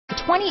The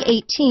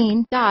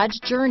 2018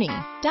 Dodge Journey.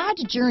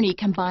 Dodge Journey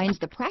combines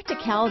the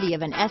practicality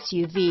of an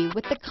SUV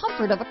with the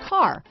comfort of a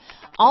car,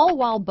 all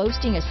while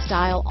boasting a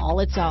style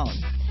all its own.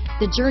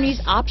 The Journey's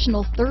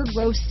optional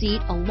third-row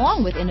seat,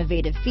 along with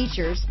innovative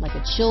features like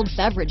a chilled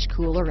beverage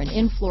cooler and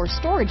in-floor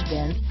storage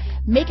bins,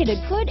 make it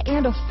a good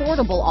and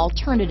affordable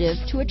alternative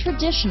to a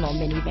traditional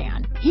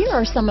minivan. Here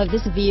are some of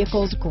this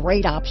vehicle's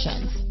great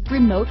options: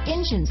 remote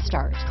engine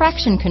start,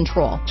 traction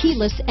control,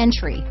 keyless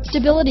entry,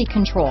 stability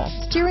control,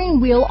 steering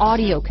wheel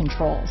audio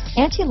controls,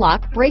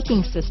 anti-lock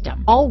braking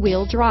system,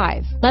 all-wheel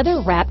drive,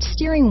 leather-wrapped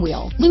steering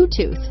wheel,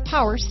 Bluetooth,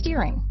 power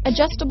steering,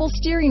 adjustable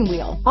steering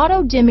wheel,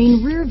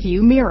 auto-dimming rear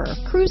view mirror,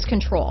 cruise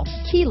control,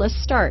 keyless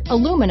start,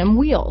 aluminum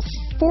wheels,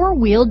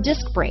 four-wheel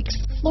disc brakes,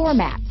 floor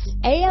mats,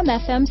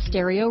 AM/FM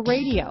stereo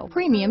radio,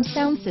 premium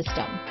sound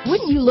system.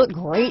 Wouldn't you look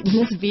great in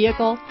this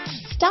vehicle?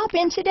 Stop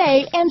in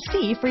today and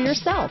see for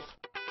yourself.